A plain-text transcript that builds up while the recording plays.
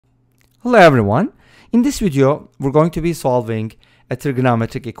Hello everyone. In this video, we're going to be solving a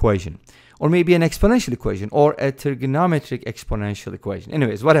trigonometric equation, or maybe an exponential equation, or a trigonometric exponential equation.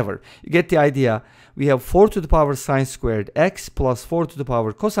 Anyways, whatever. You get the idea. We have 4 to the power sine squared x plus 4 to the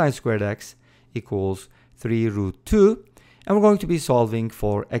power cosine squared x equals 3 root 2. And we're going to be solving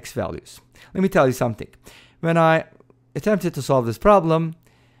for x values. Let me tell you something. When I attempted to solve this problem,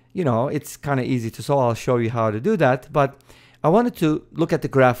 you know, it's kind of easy to solve. I'll show you how to do that. But I wanted to look at the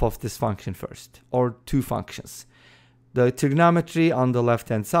graph of this function first, or two functions. The trigonometry on the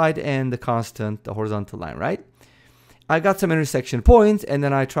left-hand side and the constant, the horizontal line, right? I got some intersection points, and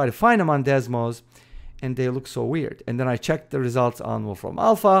then I try to find them on Desmos, and they look so weird. And then I checked the results on Wolfram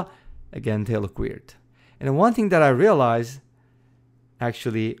Alpha. Again, they look weird. And then one thing that I realized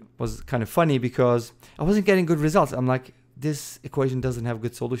actually was kind of funny because I wasn't getting good results. I'm like, this equation doesn't have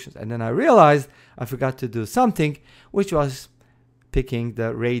good solutions. And then I realized I forgot to do something, which was picking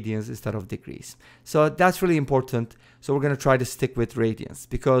the radians instead of degrees. So that's really important. So we're going to try to stick with radians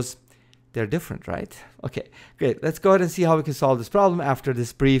because they're different, right? Okay, great. Let's go ahead and see how we can solve this problem after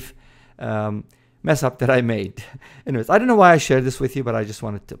this brief mess up that I made. Anyways, I don't know why I shared this with you, but I just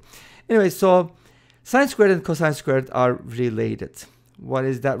wanted to. Anyway, so sine squared and cosine squared are related. What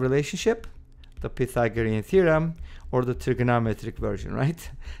is that relationship? The Pythagorean theorem, or the trigonometric version, right?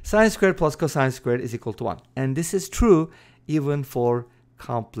 Sine squared plus cosine squared is equal to 1. And this is true even for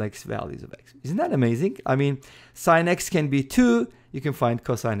complex values of x. Isn't that amazing? I mean, sine x can be 2. You can find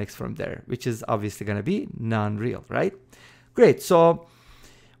cosine x from there, which is obviously going to be non-real, right? Great. So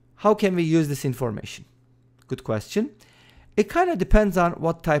how can we use this information? Good question. It kind of depends on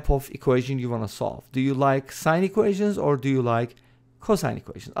what type of equation you want to solve. Do you like sine equations or do you like cosine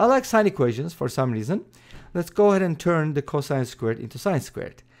equations? I like sine equations for some reason. Let's go ahead and turn the cosine squared into sine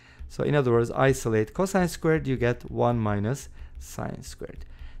squared. So in other words, isolate cosine squared, you get 1 minus sine squared.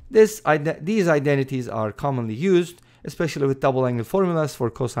 These identities are commonly used, especially with double angle formulas for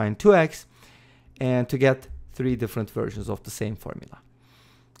cosine 2x, and to get 3 different versions of the same formula.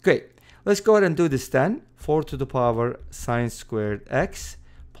 Great. Let's go ahead and do this then. 4 to the power sine squared x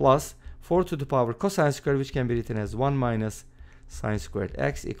plus 4 to the power cosine squared, which can be written as 1 minus sine squared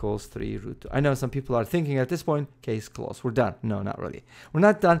x equals 3 root 2. I know some people are thinking at this point, case closed. We're done. No, not really. We're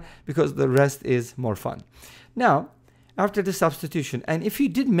not done because the rest is more fun. Now, after the substitution, and if you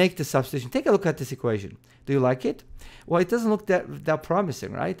did make the substitution, take a look at this equation. Do you like it? Well, it doesn't look that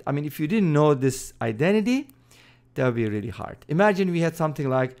promising, right? I mean, if you didn't know this identity, that would be really hard. Imagine we had something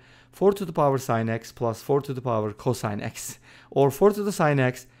like 4 to the power sine x plus 4 to the power cosine x, or 4 to the sine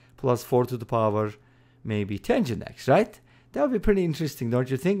x plus 4 to the power maybe tangent x, right? That would be pretty interesting,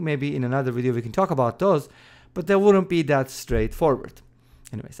 don't you think? Maybe in another video we can talk about those, but that wouldn't be that straightforward.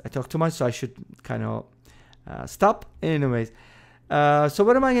 Anyways, I talk too much, so I should kind of stop. Anyways, so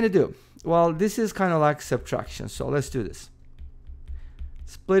what am I going to do? Well, this is kind of like subtraction, so let's do this.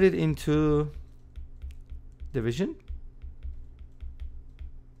 Split it into division.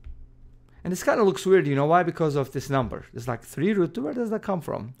 And this kind of looks weird, you know why? Because of this number. It's like 3 root 2. Where does that come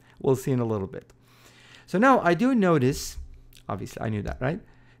from? We'll see in a little bit. So now I do notice, obviously I knew that, right?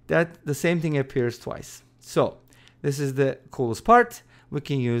 That the same thing appears twice. So this is the coolest part. We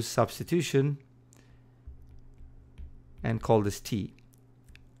can use substitution and call this t,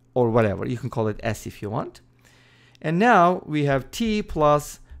 or whatever. You can call it s if you want. And now we have t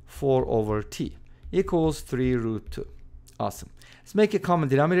plus 4 over t equals 3 root 2. Awesome. Let's make a common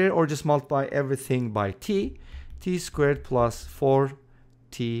denominator, or just multiply everything by t. T squared plus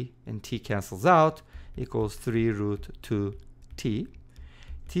 4t, and t cancels out, equals 3 root 2t.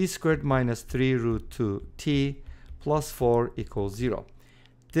 T squared minus 3 root 2t plus 4 equals 0.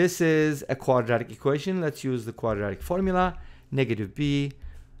 This is a quadratic equation. Let's use the quadratic formula. Negative b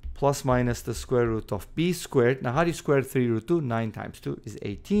plus minus the square root of b squared. Now how do you square 3 root 2? 9 times 2 is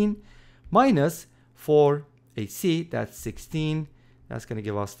 18. Minus 4ac, that's 16. That's going to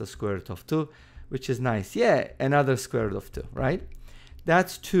give us the square root of 2, which is nice. Yeah, another square root of 2, right?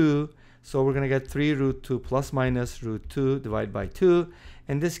 That's 2. So we're going to get 3 root 2 plus minus root 2 divided by 2.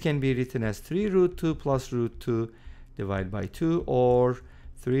 And this can be written as 3 root 2 plus root 2 divided by 2, or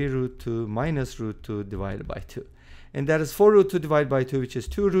 3 root 2 minus root 2 divided by 2. And that is 4 root 2 divided by 2, which is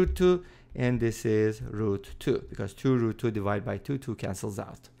 2 root 2. And this is root 2, because 2 root 2 divided by 2, 2 cancels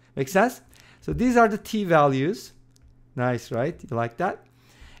out. Make sense? So these are the t values. Nice, right? You like that?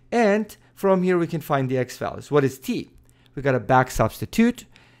 And from here we can find the x values. What is t? We got to back substitute.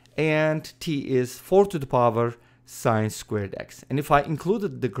 And t is 4 to the power sine squared x. And if I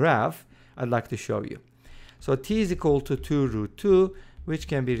included the graph, I'd like to show you. So t is equal to 2 root 2, which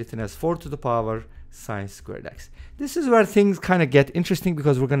can be written as 4 to the power sine squared x. This is where things kind of get interesting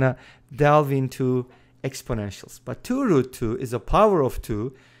because we're going to delve into exponentials. But 2 root 2 is a power of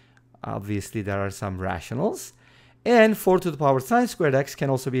 2. Obviously, there are some rationals. And 4 to the power sine squared x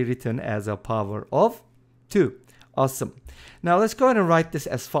can also be written as a power of 2. Awesome. Now let's go ahead and write this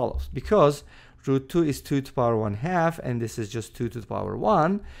as follows. Because root 2 is 2 to the power 1/2, and this is just 2 to the power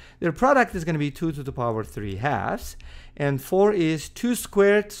 1. Their product is going to be 2 to the power 3/2. And 4 is 2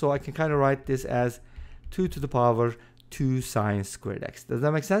 squared, so I can kind of write this as 2 to the power 2 sine squared x. Does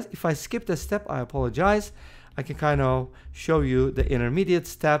that make sense? If I skipped a step, I apologize. I can kind of show you the intermediate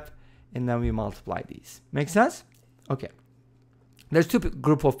step, and then we multiply these. Make sense? Okay. There's two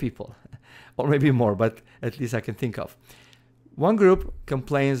group of people, or maybe more, but at least I can think of. One group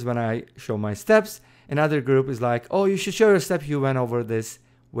complains when I show my steps. Another group is like, oh, you should show your step. You went over this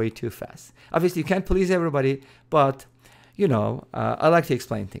way too fast. Obviously, you can't please everybody, but, you know, I like to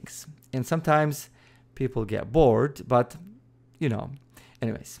explain things. And sometimes people get bored, but, you know,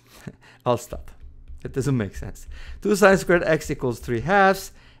 anyways, I'll stop. It doesn't make sense. 2 sine squared x equals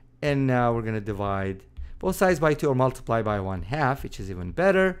 3/2. And now we're going to divide both sides by 2 or multiply by 1/2, which is even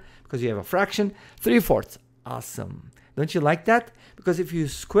better because you have a fraction. 3/4. Awesome. Don't you like that? Because if you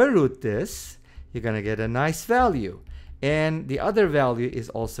square root this, you're going to get a nice value. And the other value is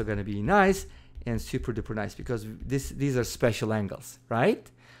also going to be nice and super duper nice because these are special angles,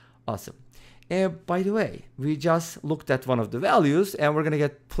 right? Awesome. And by the way, we just looked at one of the values and we're going to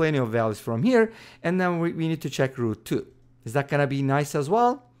get plenty of values from here. And then we need to check root 2. Is that going to be nice as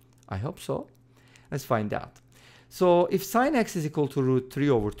well? I hope so. Let's find out. So if sine x is equal to root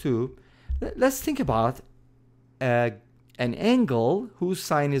 3/2, let's think about an angle whose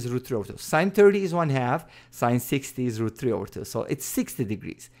sine is root 3/2. Sine 30 is 1/2, sine 60 is root 3/2. So it's 60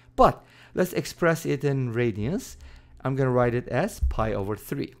 degrees. But let's express it in radians. I'm going to write it as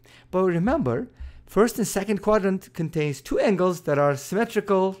pi/3. But remember, first and second quadrant contains two angles that are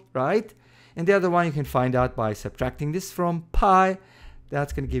symmetrical, right? And the other one you can find out by subtracting this from pi.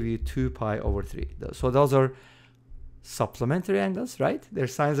 That's going to give you 2 pi/3. So those are supplementary angles, right? Their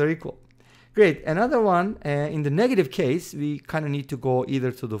signs are equal. Great. Another one, in the negative case, we kind of need to go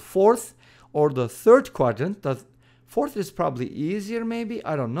either to the fourth or the third quadrant. The fourth is probably easier, maybe.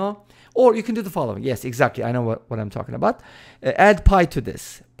 I don't know. Or you can do the following. Yes, exactly. I know what I'm talking about. Add pi to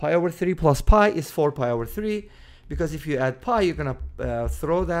this. Pi/3 plus pi is 4 pi/3. Because if you add pi, you're going to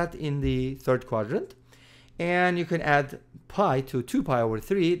throw that in the third quadrant. And you can add pi to 2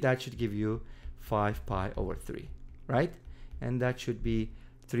 pi/3. That should give you 5 pi/3, right? And that should be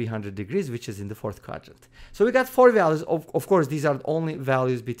 300 degrees, which is in the fourth quadrant. So we got 4 values. Of course, these are only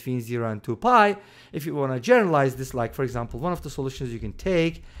values between 0 and 2 pi. If you want to generalize this, like, for example, one of the solutions you can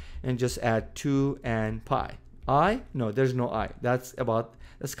take and just add 2 and pi. I? No, there's no I. That's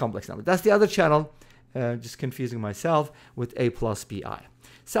complex number. That's the other channel. Just confusing myself with aplusbi.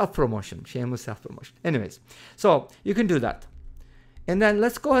 Self-promotion, shameless self-promotion. Anyways, so you can do that. And then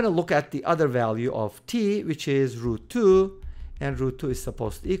let's go ahead and look at the other value of t, which is root 2. And root 2 is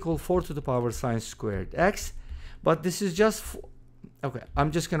supposed to equal 4 to the power sine squared x. But this is just, okay,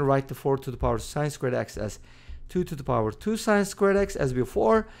 I'm just going to write the 4 to the power sine squared x as 2 to the power 2 sine squared x as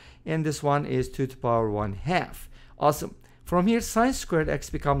before. And this one is 2 to the power 1/2. Awesome. From here, sine squared x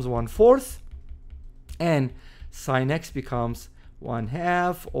becomes 1/4. And sine x becomes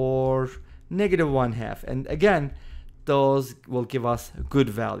 1/2 or negative 1/2. And again, those will give us good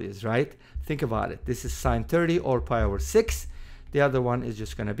values, right? Think about it. This is sine 30 or pi/6. The other one is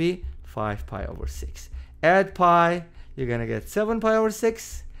just going to be 5 pi/6. Add pi, you're going to get 7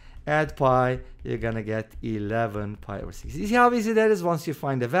 pi/6. Add pi, you're going to get 11 pi/6. You see how easy that is? Once you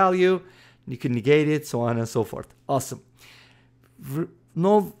find a value, you can negate it, so on and so forth. Awesome.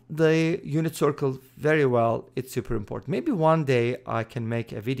 Know the unit circle very well. It's super important. Maybe one day I can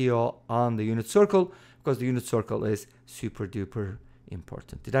make a video on the unit circle because the unit circle is super duper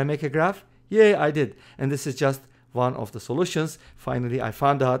important. Did I make a graph? Yeah, I did. And this is just one of the solutions. Finally, I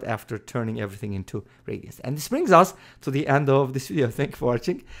found out after turning everything into radians. And this brings us to the end of this video. Thank you for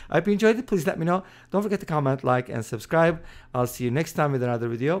watching. I hope you enjoyed it. Please let me know. Don't forget to comment, like, and subscribe. I'll see you next time with another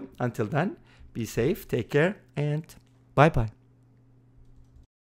video. Until then, be safe, take care, and bye-bye.